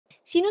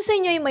Sino sa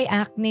inyo yung may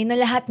acne na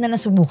lahat na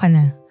nasubukan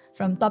na?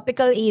 From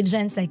topical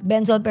agents like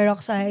benzoyl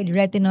peroxide,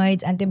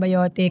 retinoids,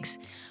 antibiotics,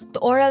 to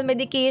oral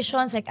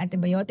medications like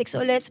antibiotics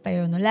ulit,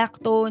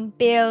 spironolactone,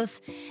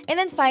 pills, and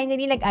then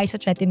finally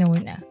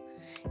nag-isotretinoin na.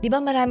 Di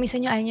ba marami sa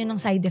inyo ayaw nyo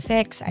ng side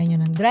effects, ayaw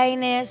nyo ng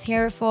dryness,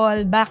 hair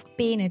fall, back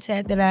pain,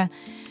 etc.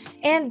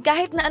 And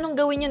kahit na anong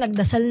gawin nyo,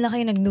 nagdasal na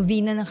kayo,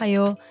 nagnovena na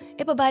kayo,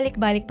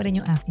 pabalik-balik pa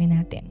rin yung acne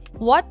natin.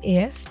 What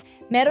if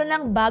meron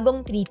ng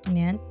bagong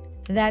treatment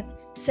that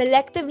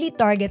selectively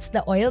targets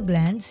the oil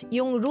glands,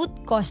 yung root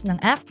cause ng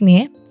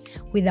acne,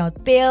 without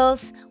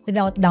pills,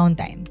 without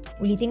downtime.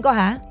 Ulitin ko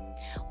ha,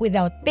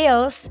 without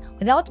pills,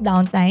 without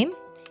downtime,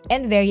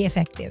 and very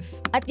effective.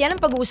 At yan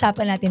ang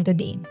pag-uusapan natin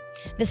today.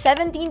 The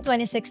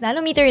 1726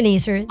 nanometer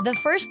laser, the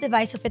first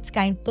device of its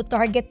kind to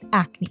target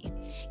acne.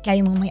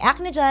 Kaya yung mga may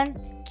acne dyan,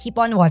 keep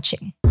on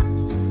watching.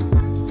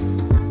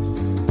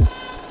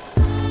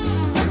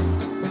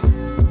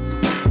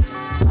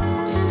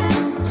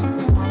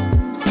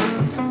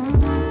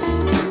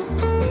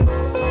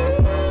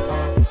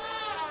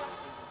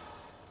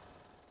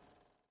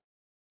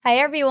 Hi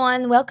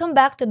everyone! Welcome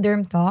back to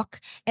Derm Talk,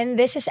 and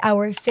this is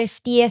our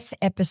 50th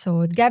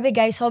episode. Grabe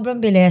guys, sobrang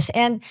bilis.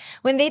 And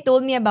when they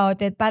told me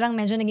about it, parang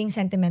medyo naging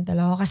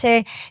sentimental ako.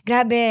 Kasi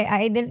grabe,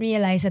 I didn't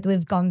realize that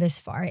we've come this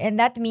far. And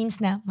that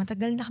means na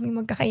matagal na kami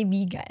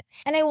magkakaibigan.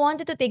 And I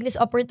wanted to take this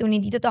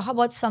opportunity to talk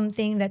about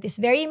something that is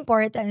very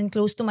important and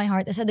close to my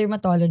heart as a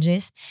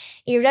dermatologist,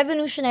 a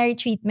revolutionary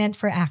treatment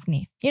for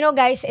acne. You know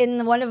guys,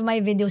 in one of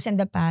my videos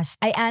in the past,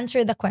 I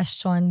answered the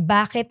question,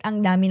 bakit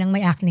ang dami ng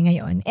may acne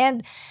ngayon?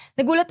 And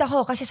nagulat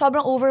ako kasi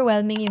sobrang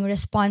overwhelming yung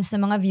response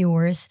ng mga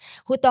viewers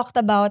who talked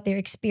about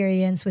their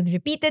experience with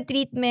repeated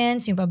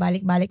treatments, yung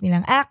pabalik-balik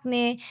nilang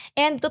acne,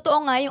 and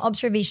totoo nga yung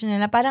observation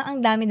nila na parang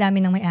ang dami-dami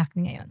ng may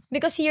acne ngayon.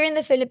 Because here in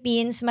the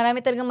Philippines,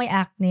 marami talagang may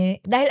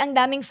acne dahil ang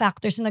daming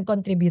factors na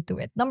nag-contribute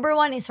to it. Number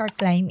 1 is our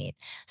climate.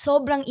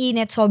 Sobrang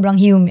init, sobrang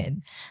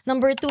humid.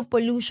 Number 2,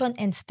 pollution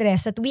and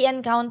stress that we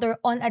encounter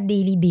on a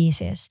daily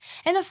basis.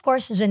 And of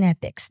course,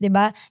 genetics, di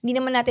ba? Hindi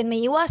naman natin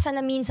may iwasan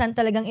na minsan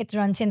talagang it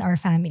runs in our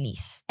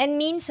families.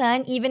 And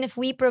minsan, even if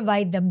we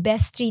provide the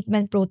best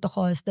treatment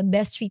protocols, the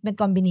best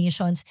treatment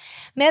combinations,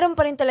 meron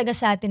pa rin talaga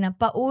sa atin na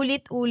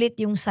paulit-ulit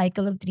yung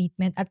cycle of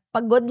treatment at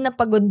pagod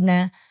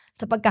na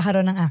sa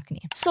pagkakaroon ng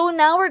acne. So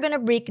now we're gonna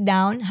break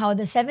down how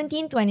the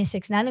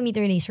 1726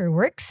 nanometer laser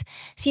works,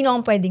 sino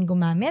ang pwedeng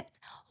gumamit,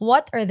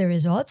 what are the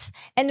results,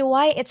 and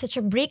why it's such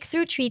a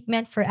breakthrough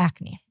treatment for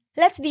acne.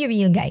 Let's be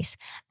real guys,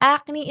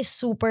 acne is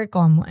super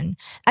common.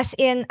 As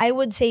in, I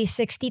would say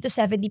 60 to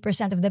 70%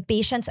 of the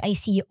patients I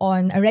see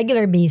on a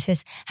regular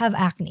basis have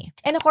acne.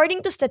 And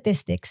according to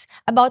statistics,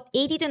 about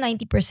 80 to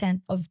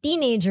 90% of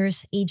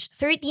teenagers aged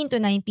 13 to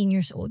 19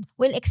 years old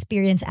will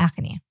experience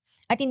acne.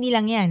 At hindi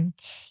lang yan.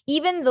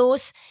 Even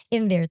those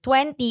in their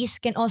 20s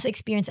can also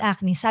experience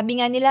acne. Sabi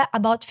nga nila,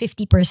 about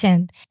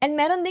 50%. And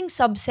meron ding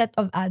subset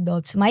of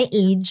adults, my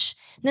age,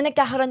 na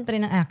nagkakaroon pa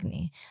rin ng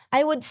acne.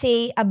 I would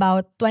say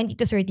about 20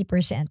 to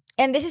 30%.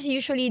 And this is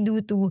usually due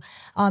to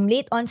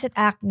late onset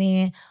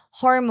acne,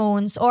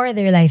 hormones, or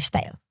their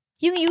lifestyle.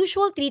 Yung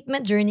usual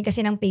treatment journey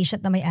kasi ng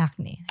patient na may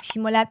acne.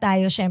 Simula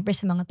tayo syempre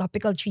sa mga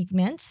topical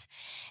treatments.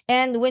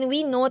 And when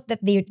we note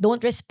that they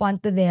don't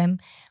respond to them,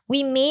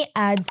 we may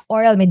add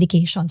oral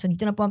medication. So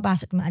dito na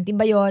pumapasok mga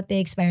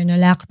antibiotics,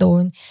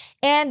 spironolactone.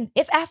 And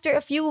if after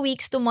a few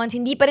weeks to months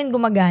hindi pa rin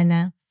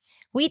gumagana,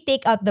 we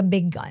take out the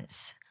big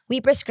guns. We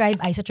prescribe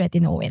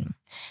isotretinoin.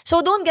 So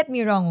don't get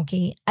me wrong,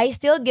 okay? I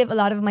still give a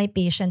lot of my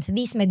patients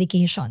these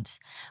medications.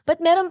 But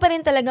meron pa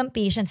rin talagang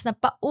patients na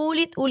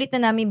paulit-ulit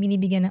na namin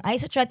binibigyan ng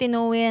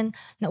isotretinoin,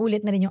 na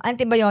ulit na rin yung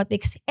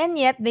antibiotics, and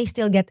yet they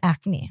still get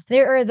acne.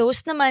 There are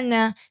those naman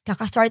na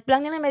kakastart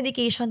lang nila ng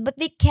medication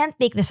but they can't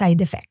take the side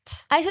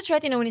effects.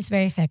 Isotretinoin is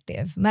very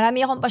effective.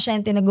 Marami akong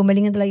pasyente na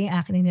gumaling na talaga yung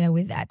acne nila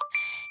with that.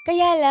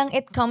 Kaya lang,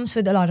 it comes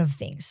with a lot of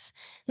things.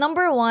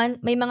 Number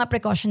 1, may mga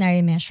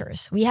precautionary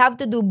measures. We have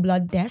to do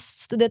blood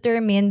tests to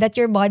determine that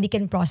your body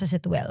can process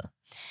it well.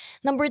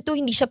 Number 2,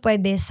 hindi siya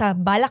pwede sa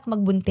balak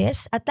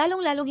magbuntis at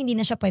lalong-lalong hindi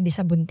na siya pwede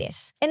sa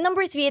buntis. And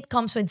number 3, it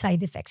comes with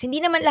side effects. Hindi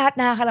naman lahat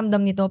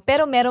nakakaramdam nito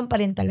pero meron pa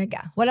rin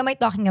talaga. What am I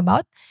talking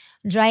about?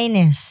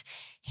 Dryness,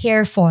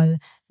 hair fall,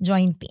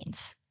 joint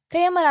pains.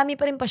 Kaya marami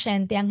pa rin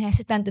pasyente ang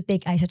hesitant to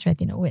take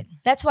isotretinoin.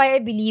 That's why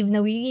I believe na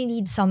we really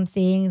need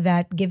something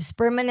that gives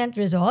permanent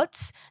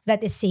results,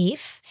 that is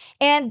safe,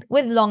 and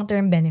with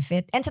long-term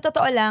benefit. And sa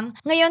totoo lang,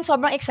 ngayon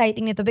sobrang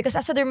exciting nito because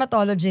as a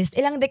dermatologist,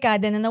 ilang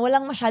dekada na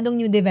nawalang masyadong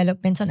new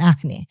developments on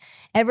acne.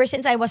 Ever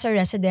since I was a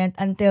resident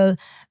until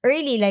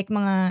early, like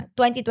mga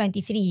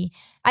 2023,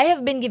 I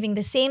have been giving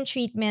the same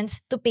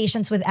treatments to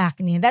patients with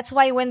acne. That's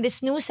why when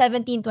this new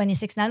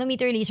 1726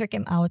 nanometer laser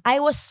came out,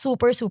 I was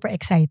super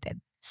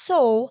excited.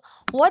 So,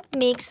 what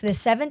makes the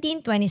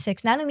 1726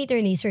 nanometer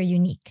laser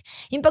unique?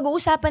 Yung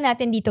pag-uusapan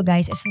natin dito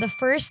guys is the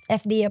first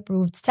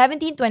FDA-approved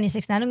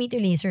 1726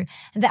 nanometer laser,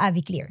 the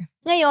AviClear.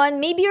 Ngayon,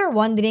 maybe you're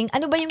wondering,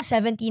 ano ba yung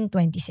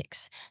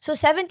 1726? So,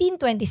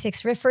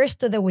 1726 refers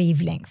to the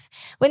wavelength.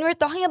 When we're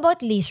talking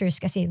about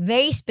lasers kasi,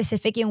 very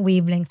specific yung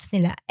wavelengths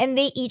nila and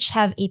they each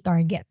have a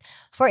target.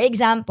 For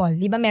example,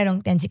 di ba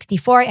merong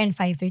 1064 and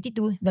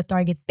 532, the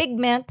target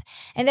pigment,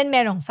 and then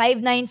merong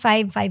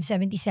 595,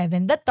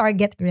 577, the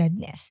target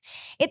redness.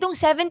 Itong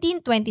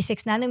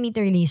 1726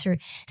 nanometer laser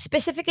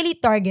specifically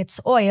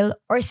targets oil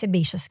or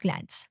sebaceous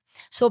glands.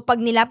 So, pag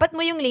nilapat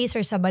mo yung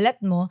laser sa balat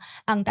mo,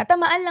 ang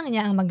tatamaan lang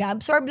niya, ang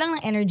mag-absorb lang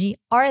ng energy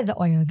are the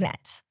oil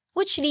glands.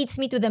 Which leads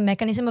me to the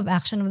mechanism of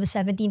action of the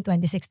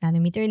 1726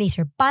 nanometer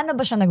laser. Paano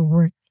ba siya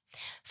nag-work?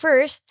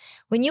 First,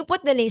 when you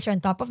put the laser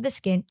on top of the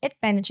skin, it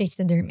penetrates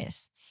the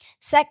dermis.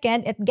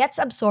 Second, it gets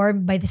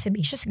absorbed by the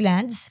sebaceous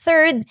glands.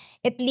 Third,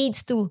 it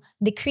leads to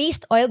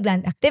decreased oil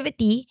gland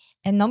activity.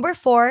 And number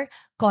 4,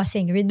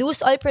 causing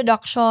reduced oil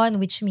production,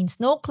 which means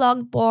no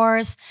clogged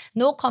pores,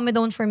 no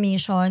comedone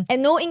formation,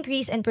 and no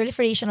increase in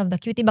proliferation of the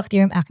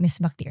Cutibacterium acnes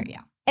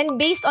bacteria. And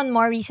based on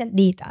more recent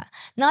data,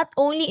 not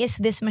only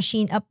is this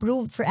machine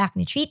approved for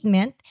acne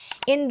treatment,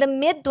 in the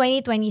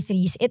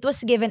mid-2023s, it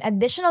was given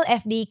additional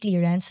FDA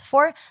clearance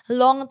for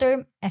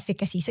long-term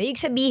efficacy. So, ibig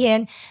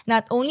sabihin,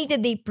 not only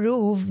did they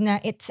prove na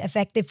it's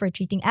effective for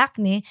treating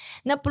acne,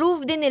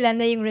 na-prove din nila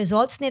na yung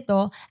results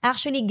nito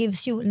actually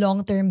gives you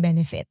long-term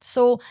benefit.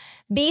 So,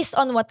 based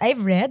on what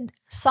I've read,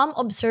 some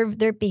observed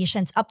their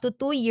patients up to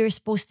 2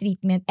 years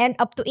post-treatment and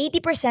up to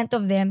 80%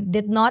 of them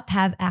did not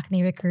have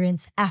acne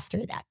recurrence after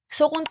that.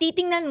 So kung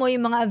titingnan mo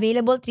yung mga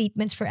available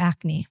treatments for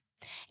acne,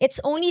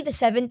 it's only the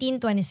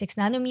 1726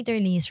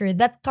 nanometer laser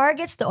that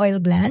targets the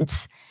oil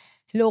glands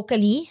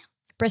locally,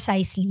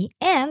 precisely,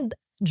 and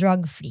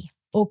drug-free.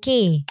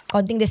 Okay,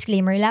 konting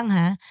disclaimer lang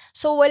ha.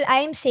 So while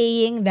I'm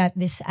saying that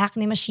this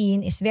acne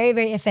machine is very,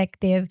 very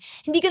effective,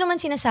 hindi ko naman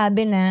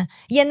sinasabi na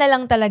yan na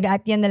lang talaga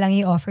at yan na lang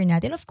yung offer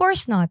natin. Of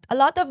course not. A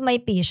lot of my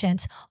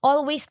patients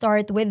always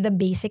start with the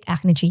basic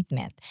acne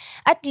treatment.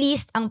 At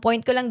least, ang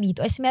point ko lang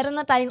dito is meron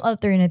na tayong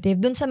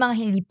alternative dun sa mga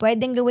hindi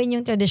pwedeng gawin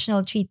yung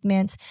traditional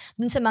treatments,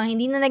 dun sa mga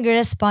hindi na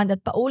nag-respond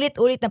at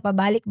paulit-ulit na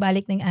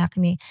pabalik-balik ng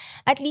acne.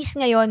 At least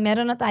ngayon,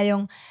 meron na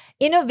tayong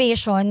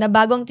innovation na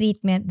bagong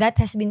treatment that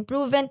has been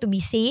proven to be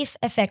safe,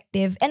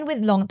 effective, and with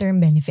long-term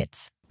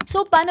benefits.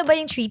 So, paano ba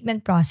yung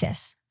treatment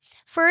process?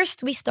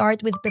 First, we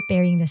start with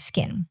preparing the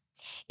skin.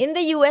 In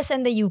the US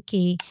and the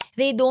UK,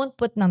 they don't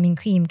put numbing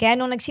cream. Kaya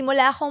nung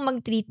nagsimula akong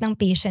mag-treat ng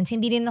patients,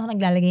 hindi rin ako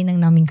naglalagay ng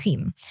numbing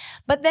cream.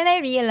 But then I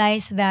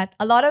realized that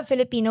a lot of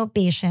Filipino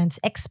patients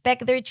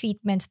expect their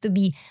treatments to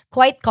be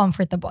quite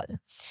comfortable.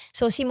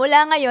 So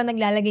simula ngayon,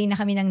 naglalagay na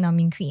kami ng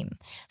numbing cream.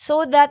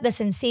 So that the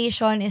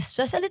sensation is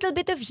just a little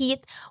bit of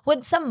heat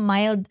with some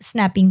mild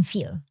snapping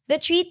feel. The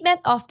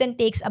treatment often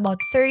takes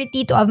about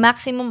 30 to a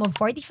maximum of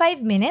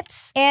 45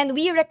 minutes. And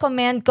we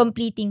recommend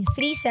completing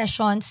 3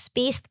 sessions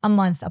spaced a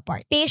month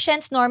apart.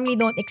 Patients normally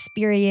don't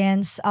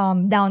experience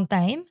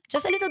downtime,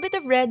 just a little bit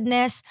of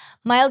redness,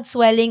 mild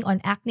swelling on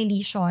acne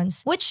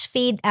lesions, which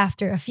fade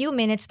after a few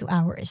minutes to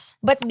hours.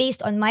 But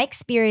based on my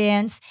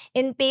experience,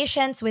 in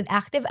patients with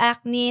active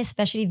acne,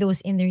 especially those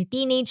in their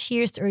teenage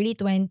years to early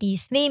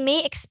 20s, they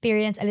may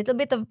experience a little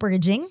bit of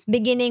purging,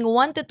 beginning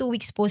 1 to 2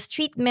 weeks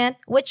post-treatment,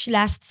 which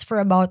lasts for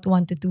about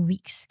 1 to 2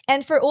 weeks.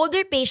 And for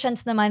older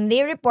patients naman,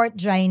 they report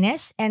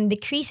dryness and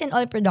decrease in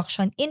oil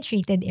production in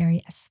treated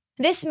areas.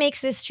 This makes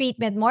this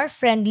treatment more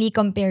friendly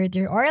compared to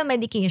your oral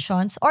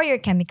medications or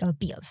your chemical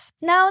peels.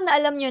 Now,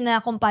 naalam nyo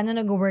na kung paano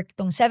nag-work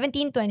itong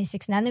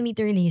 1726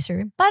 nanometer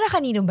laser, para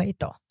kanino ba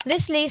ito?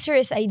 This laser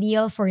is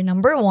ideal for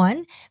number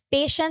 1,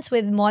 patients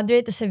with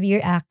moderate to severe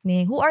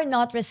acne who are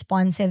not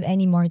responsive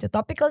anymore to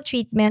topical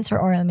treatments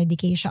or oral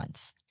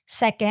medications.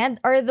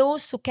 Second, are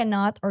those who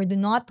cannot or do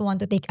not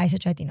want to take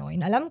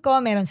isotretinoin. Alam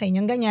ko, meron sa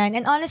inyong ganyan.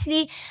 And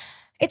honestly,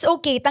 it's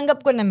okay,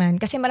 tanggap ko naman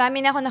kasi marami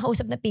na ako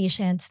nakausap na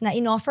patients na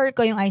in-offer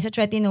ko yung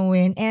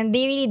isotretinoin and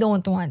they really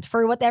don't want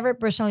for whatever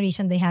personal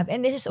reason they have,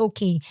 and this is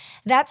okay.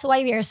 That's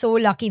why we are so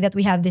lucky that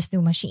we have this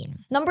new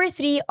machine. Number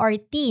 3 are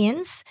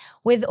teens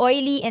with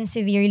oily and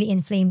severely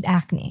inflamed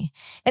acne.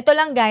 Ito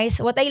lang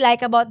guys, what I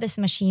like about this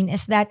machine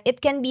is that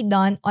it can be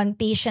done on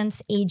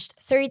patients aged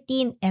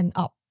 13 and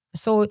up.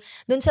 So,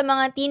 dun sa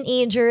mga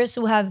teenagers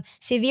who have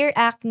severe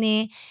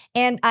acne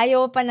and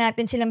ayaw pa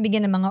natin silang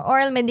bigyan ng mga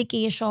oral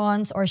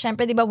medications or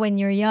syempre diba when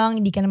you're young,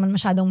 hindi ka naman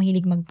masyadong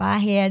mahilig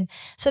magpahid.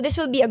 So, this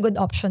will be a good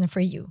option for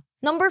you.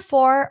 Number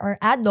 4 are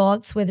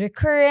adults with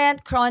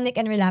recurrent, chronic,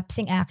 and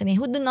relapsing acne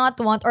who do not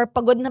want or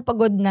pagod na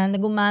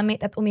gumamit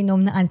at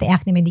uminom na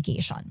anti-acne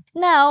medication.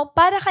 Now,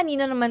 para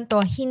kanino naman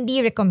to hindi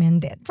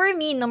recommended? For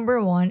me,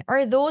 number 1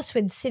 are those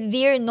with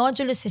severe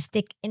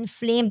nodulocystic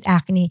inflamed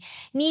acne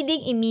needing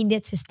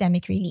immediate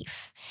systemic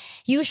relief.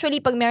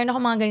 Usually, pag meron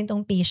ako mga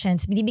ganitong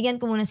patients, binibigyan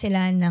ko muna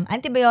sila ng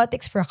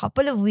antibiotics for a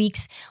couple of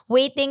weeks,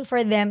 waiting for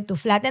them to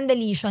flatten the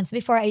lesions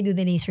before I do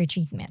the laser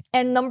treatment.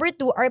 And number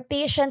 2 are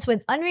patients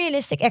with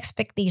unrealistic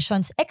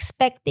expectations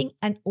expecting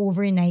an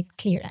overnight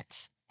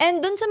clearance. And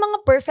dun sa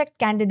mga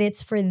perfect candidates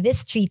for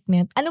this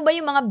treatment, ano ba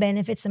yung mga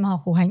benefits na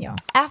makukuha nyo?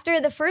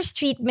 After the first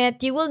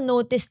treatment, you will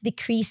notice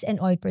decrease in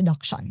oil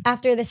production.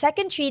 After the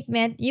second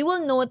treatment, you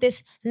will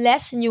notice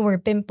less newer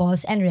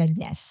pimples and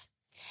redness.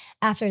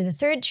 After the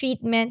third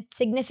treatment,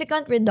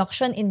 significant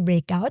reduction in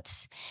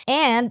breakouts.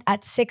 And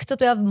at 6 to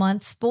 12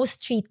 months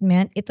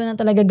post-treatment, ito na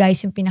talaga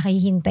guys yung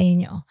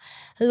pinakahihintayin nyo.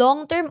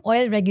 Long-term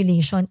oil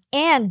regulation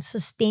and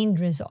sustained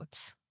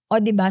results. O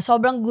diba,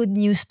 sobrang good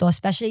news to,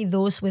 especially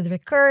those with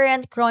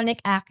recurrent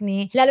chronic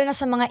acne, lalo na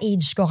sa mga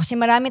age ko. Kasi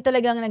marami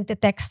talagang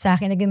nagte-text sa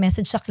akin,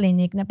 nag-message sa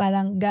clinic na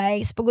parang,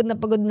 guys, pagod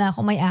na ako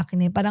may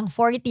acne. Parang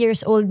 40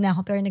 years old na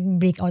ako pero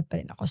nag-breakout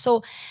pa rin ako. So,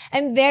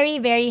 I'm very,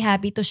 very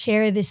happy to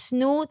share this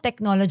new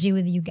technology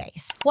with you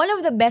guys. One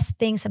of the best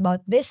things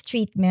about this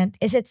treatment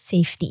is its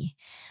safety.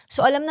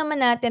 So alam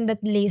naman natin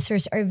that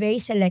lasers are very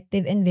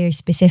selective and very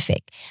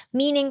specific.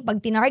 Meaning,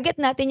 pag tinarget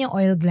natin yung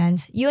oil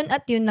glands, yun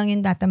at yun lang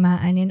yung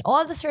tatamaan and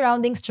all the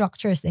surrounding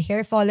structures, the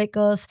hair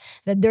follicles,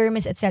 the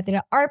dermis,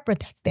 etc. are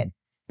protected.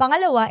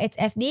 Pangalawa, it's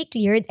FDA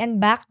cleared and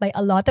backed by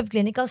a lot of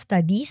clinical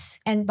studies.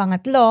 And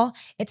pangatlo,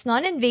 it's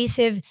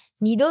non-invasive,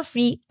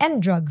 needle-free,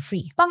 and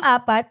drug-free.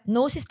 Pang-apat,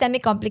 no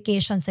systemic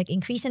complications like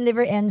increase in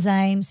liver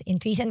enzymes,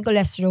 increase in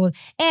cholesterol,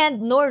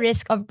 and no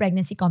risk of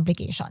pregnancy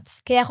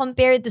complications. Kaya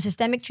compared to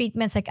systemic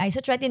treatments like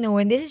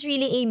isotretinoin, this is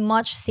really a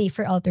much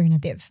safer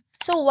alternative.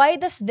 So why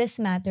does this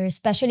matter,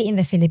 especially in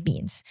the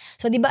Philippines?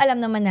 So di ba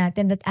alam naman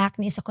natin that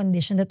acne is a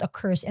condition that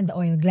occurs in the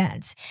oil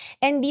glands.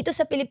 And dito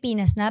sa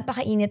Pilipinas,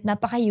 napaka-init,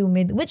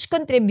 napaka-humid, which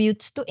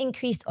contributes to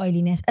increased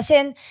oiliness. As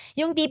in,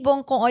 yung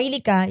tipong kung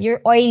oily ka,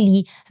 you're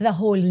oily the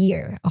whole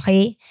year.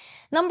 Okay?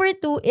 Number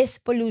 2 is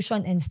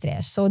pollution and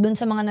stress. So dun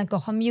sa mga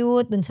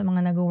nagko-commute, dun sa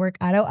mga nag-work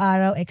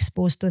araw-araw,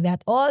 exposed to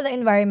that, all the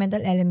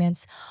environmental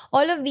elements,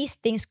 all of these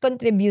things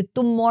contribute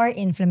to more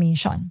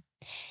inflammation.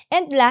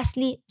 And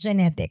lastly,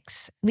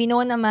 genetics. We know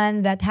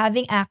naman that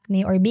having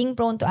acne or being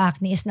prone to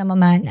acne is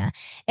namamana.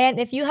 And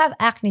if you have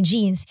acne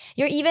genes,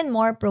 you're even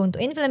more prone to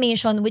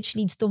inflammation, which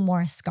leads to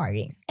more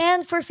scarring.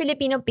 And for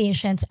Filipino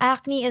patients,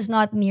 acne is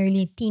not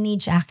merely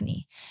teenage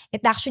acne.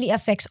 It actually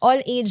affects all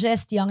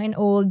ages, young and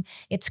old.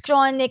 It's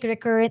chronic,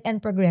 recurrent,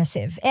 and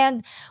progressive.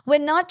 And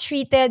when not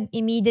treated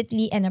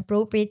immediately and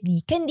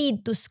appropriately, can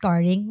lead to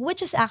scarring,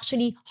 which is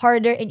actually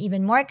harder and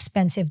even more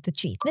expensive to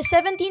treat. The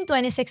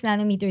 1726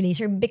 nanometer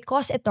laser,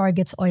 because it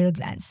targets oil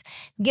glands,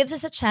 gives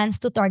us a chance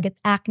to target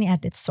acne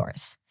at its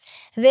source.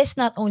 This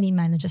not only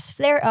manages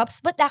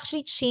flare-ups, but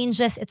actually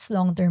changes its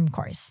long-term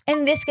course.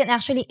 And this can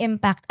actually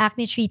impact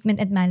acne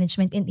treatment and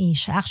management in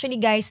Asia. Actually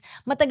guys,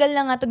 matagal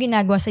na nga ito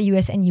ginagawa sa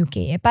US and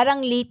UK.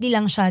 Parang lately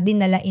lang siya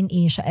dinala in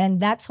Asia.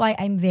 And that's why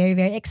I'm very,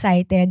 very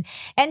excited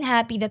and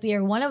happy that we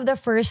are one of the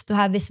first to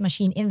have this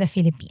machine in the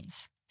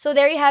Philippines. So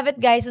there you have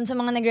it guys, dun sa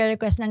mga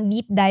nagre-request ng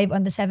deep dive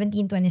on the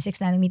 1726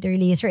 nanometer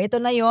laser.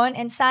 Ito na yon,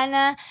 and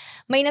sana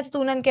may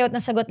natutunan kayo at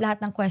nasagot lahat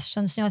ng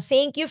questions nyo.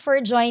 Thank you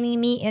for joining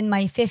me in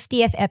my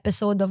 50th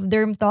episode of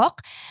Derm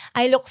Talk.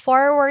 I look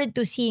forward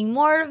to seeing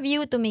more of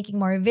you, to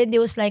making more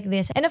videos like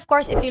this. And of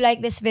course, if you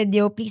like this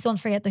video, please don't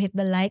forget to hit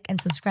the like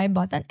and subscribe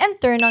button and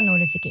turn on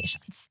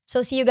notifications.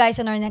 So see you guys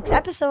on our next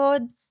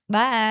episode.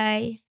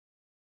 Bye!